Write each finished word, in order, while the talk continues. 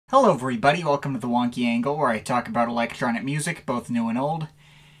Hello everybody, welcome to the Wonky Angle, where I talk about electronic music, both new and old.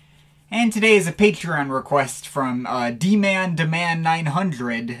 And today is a Patreon request from D-Man Demand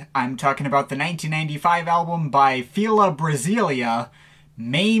 900. I'm talking about the 1995 album by Fila, Brazillia,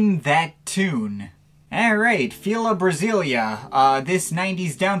 Maim That Tune. Alright, Fila, Brazillia. This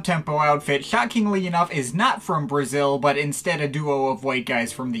 90s downtempo outfit, shockingly enough, is not from Brazil, but instead a duo of white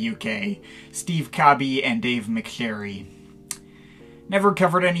guys from the UK, Steve Cobby and Dave McSherry. Never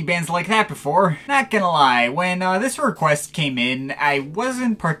covered any bands like that before. Not gonna lie, when this request came in, I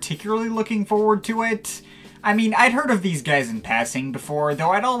wasn't particularly looking forward to it. I mean, I'd heard of these guys in passing before, though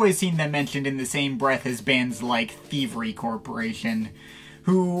I'd always seen them mentioned in the same breath as bands like Thievery Corporation,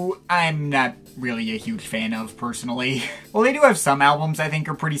 who I'm not really a huge fan of, personally. Well, they do have some albums I think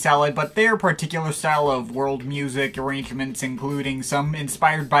are pretty solid, but their particular style of world music arrangements, including some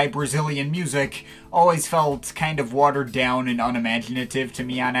inspired by Brazilian music, always felt kind of watered down and unimaginative to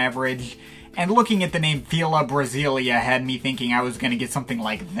me on average. And looking at the name Fila Brazillia had me thinking I was gonna get something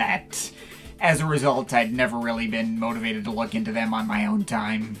like that. As a result, I'd never really been motivated to look into them on my own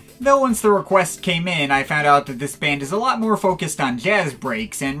time. Though once the request came in, I found out that this band is a lot more focused on jazz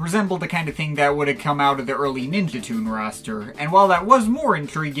breaks and resembled the kind of thing that would have come out of the early Ninja Tune roster. And while that was more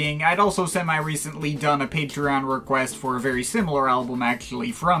intriguing, I'd also semi-recently done a Patreon request for a very similar album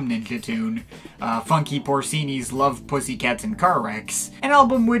actually from Ninja Tune, Funky Porcini's Love, Pussycats, and Car Wrecks. An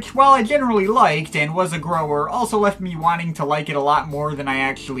album which, while I generally liked and was a grower, also left me wanting to like it a lot more than I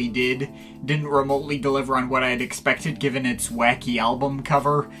actually did. Didn't remotely deliver on what I had expected given its wacky album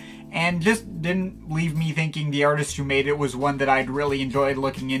cover, and just didn't leave me thinking the artist who made it was one that I'd really enjoyed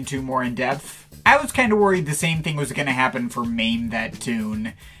looking into more in depth. I was kind of worried the same thing was going to happen for Maim That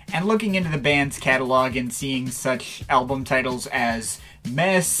Tune, and looking into the band's catalog and seeing such album titles as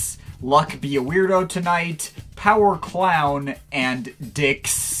Mess, Luck Be a Weirdo Tonight, Power Clown, and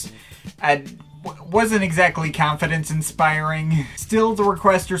Dicks, wasn't exactly confidence-inspiring. Still, the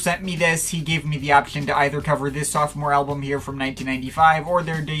requester sent me this. He gave me the option to either cover this sophomore album here from 1995 or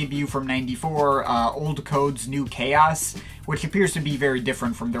their debut from 94, Old Code's New Chaos, which appears to be very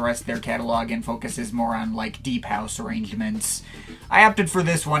different from the rest of their catalog and focuses more on, like, deep house arrangements. I opted for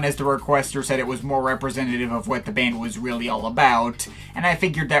this one as the requester said it was more representative of what the band was really all about, and I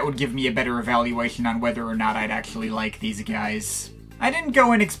figured that would give me a better evaluation on whether or not I'd actually like these guys. I didn't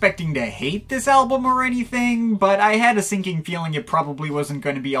go in expecting to hate this album or anything, but I had a sinking feeling it probably wasn't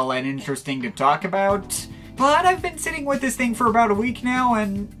going to be all that interesting to talk about. But I've been sitting with this thing for about a week now,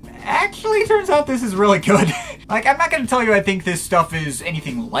 and actually turns out this is really good. Like, I'm not going to tell you I think this stuff is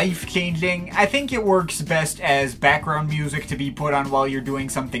anything life-changing. I think it works best as background music to be put on while you're doing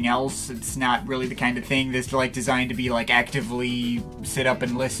something else. It's not really the kind of thing that's, like, designed to be, like, actively sit up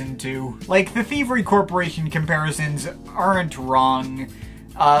and listen to. Like, the Thievery Corporation comparisons aren't wrong.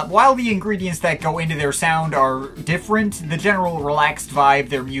 While the ingredients that go into their sound are different, the general relaxed vibe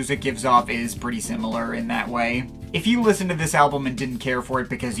their music gives off is pretty similar in that way. If you listened to this album and didn't care for it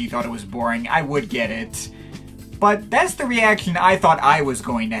because you thought it was boring, I would get it. But that's the reaction I thought I was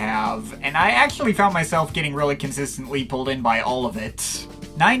going to have, and I actually found myself getting really consistently pulled in by all of it.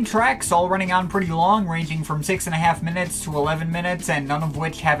 9 tracks, all running on pretty long, ranging from 6.5 minutes to 11 minutes, and none of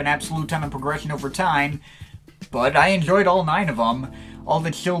which have an absolute ton of progression over time. But I enjoyed all 9 of them. All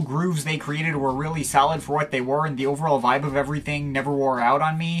the chill grooves they created were really solid for what they were, and the overall vibe of everything never wore out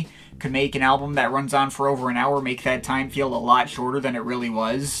on me. Could make an album that runs on for over an hour make that time feel a lot shorter than it really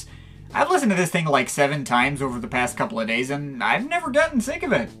was. I've listened to this thing like 7 times over the past couple of days, and I've never gotten sick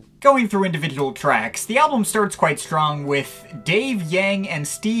of it. Going through individual tracks, the album starts quite strong with Dave Yang and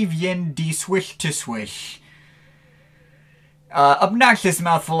Steve Yin De-Swish to Swish. Obnoxious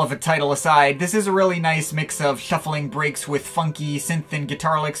mouthful of a title aside, this is a really nice mix of shuffling breaks with funky synth and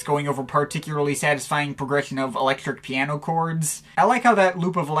guitar licks going over particularly satisfying progression of electric piano chords. I like how that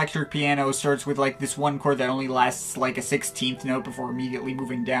loop of electric piano starts with like this one chord that only lasts like a 16th note before immediately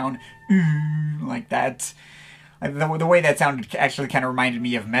moving down, like that. The way that sounded actually kind of reminded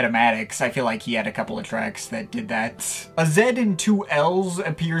me of Metamatics. I feel like he had a couple of tracks that did that. A Z and 2 L's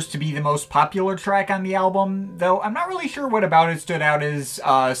appears to be the most popular track on the album, though I'm not really sure what about it stood out as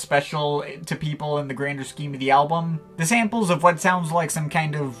special to people in the grander scheme of the album. The samples of what sounds like some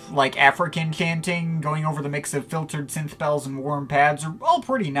kind of like African chanting going over the mix of filtered synth bells and warm pads are all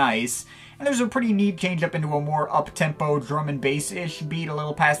pretty nice. And there's a pretty neat change up into a more up-tempo drum and bass-ish beat a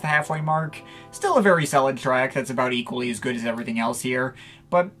little past the halfway mark. Still a very solid track that's about equally as good as everything else here,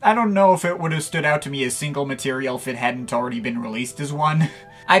 but I don't know if it would have stood out to me as single material if it hadn't already been released as one.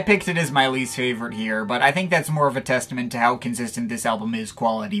 I picked it as my least favorite here, but I think that's more of a testament to how consistent this album is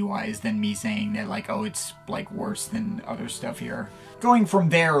quality-wise than me saying that, like, oh, it's, like, worse than other stuff here. Going from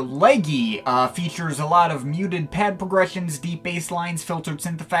there, Leggy features a lot of muted pad progressions, deep bass lines, filtered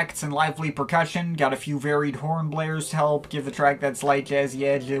synth effects, and lively percussion. Got a few varied horn blares to help give the track that slight jazzy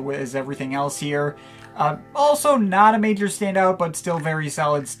edge as everything else here. Also not a major standout, but still very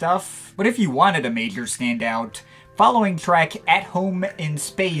solid stuff. But if you wanted a major standout, following track At Home in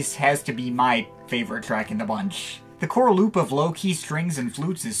Space has to be my favorite track in the bunch. The core loop of low-key strings and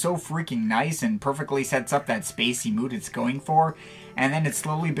flutes is so freaking nice and perfectly sets up that spacey mood it's going for, and then it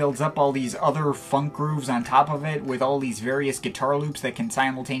slowly builds up all these other funk grooves on top of it with all these various guitar loops that can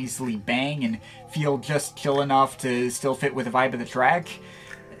simultaneously bang and feel just chill enough to still fit with the vibe of the track.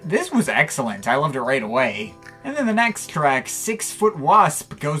 This was excellent. I loved it right away. And then the next track, 6 Foot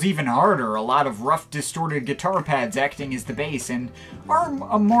Wasp, goes even harder. A lot of rough, distorted guitar pads acting as the bass, and are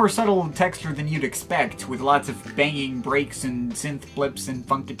a more subtle texture than you'd expect, with lots of banging breaks and synth blips and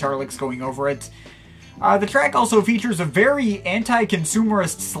funk guitar licks going over it. The track also features a very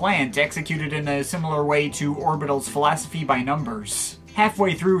anti-consumerist slant, executed in a similar way to Orbital's Philosophy by Numbers.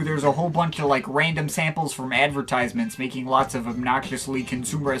 Halfway through, there's a whole bunch of, random samples from advertisements making lots of obnoxiously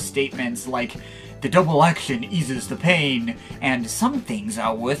consumerist statements like, "The double action eases the pain," and "some things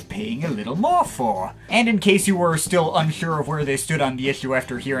are worth paying a little more for." And in case you were still unsure of where they stood on the issue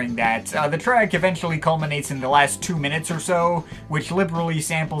after hearing that, the track eventually culminates in the last 2 minutes or so, which liberally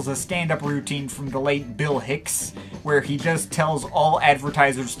samples a stand-up routine from the late Bill Hicks, where he just tells all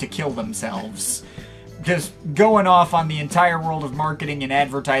advertisers to kill themselves. Just going off on the entire world of marketing and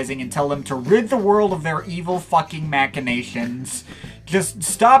advertising and tell them to rid the world of their evil fucking machinations. Just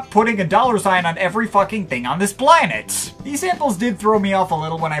stop putting a $sign on every fucking thing on this planet! These samples did throw me off a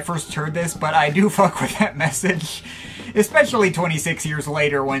little when I first heard this, but I do fuck with that message. Especially 26 years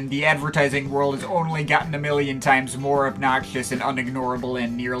later when the advertising world has only gotten a million times more obnoxious and unignorable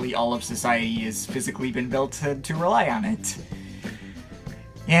and nearly all of society has physically been built to rely on it.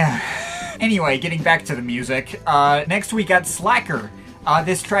 Yeah. Anyway, getting back to the music, next we got Slacker.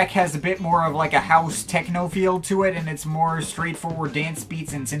 This track has a bit more of a house techno feel to it, and it's more straightforward dance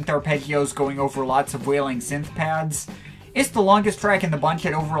beats and synth arpeggios going over lots of wailing synth pads. It's the longest track in the bunch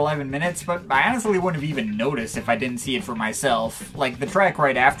at over 11 minutes, but I honestly wouldn't have even noticed if I didn't see it for myself. The track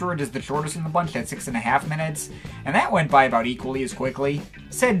right after it is the shortest in the bunch at 6.5 minutes, and that went by about equally as quickly.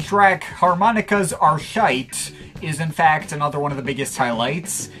 Said track, Harmonicas Are Shite, is in fact another one of the biggest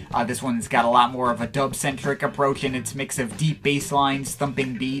highlights. This one's got a lot more of a dub-centric approach in its mix of deep bass lines,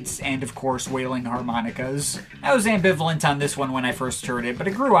 thumping beats, and of course wailing harmonicas. I was ambivalent on this one when I first heard it, but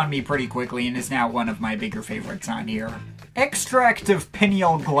it grew on me pretty quickly and is now one of my bigger favorites on here. Extract of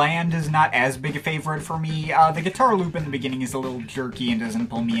Pineal Gland is not as big a favorite for me. The guitar loop in the beginning is a little jerky and doesn't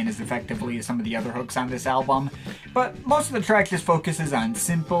pull me in as effectively as some of the other hooks on this album, but most of the track just focuses on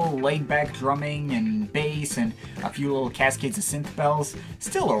simple, laid-back drumming and bass and a few little cascades of synth bells.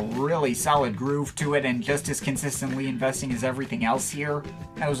 Still a really solid groove to it and just as consistently investing as everything else here.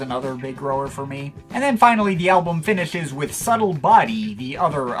 That was another big grower for me. And then finally the album finishes with Subtle Body, the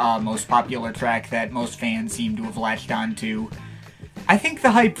other most popular track that most fans seem to have latched on to. I think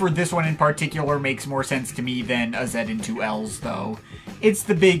the hype for this one in particular makes more sense to me than A Z and Two L's, though. It's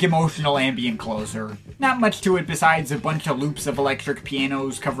the big emotional ambient closer. Not much to it besides a bunch of loops of electric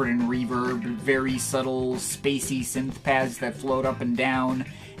pianos covered in reverb, very subtle, spacey synth pads that float up and down,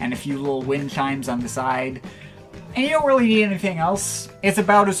 and a few little wind chimes on the side. And you don't really need anything else. It's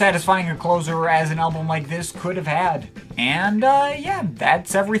about as satisfying a closer as an album like this could have had. And, yeah,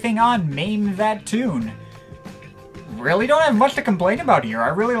 that's everything on Maim That Tune. Really don't have much to complain about here. I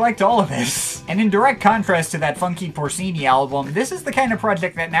really liked all of this. And in direct contrast to that funky Porcini album, this is the kind of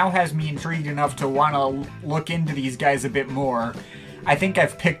project that now has me intrigued enough to want to look into these guys a bit more. I think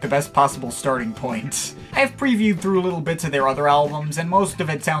I've picked the best possible starting point. I've previewed through little bits of their other albums, and most of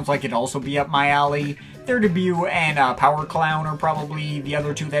it sounds like it'd also be up my alley. Their debut and Power Clown are probably the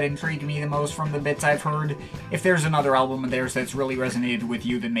other two that intrigued me the most from the bits I've heard. If there's another album of theirs that's really resonated with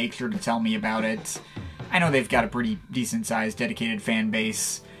you, then make sure to tell me about it. I know they've got a pretty decent-sized, dedicated fan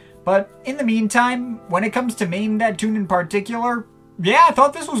base. But in the meantime, when it comes to Maim That Tune in particular, yeah, I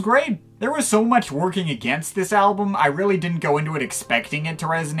thought this was great. There was so much working against this album, I really didn't go into it expecting it to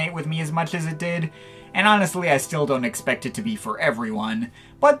resonate with me as much as it did. And honestly, I still don't expect it to be for everyone.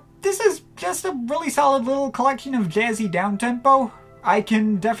 But this is just a really solid little collection of jazzy downtempo. I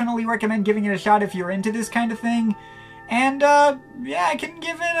can definitely recommend giving it a shot if you're into this kind of thing. And, yeah, I can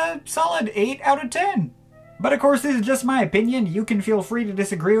give it a solid 8 out of 10. But of course, this is just my opinion. You can feel free to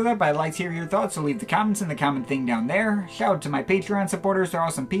disagree with it, but I'd like to hear your thoughts, so leave the comments in the comment thing down there. Shout out to my Patreon supporters, they're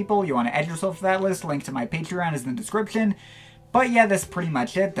awesome people. You want to add yourself to that list, link to my Patreon is in the description. But yeah, that's pretty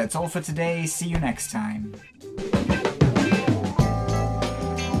much it. That's all for today. See you next time.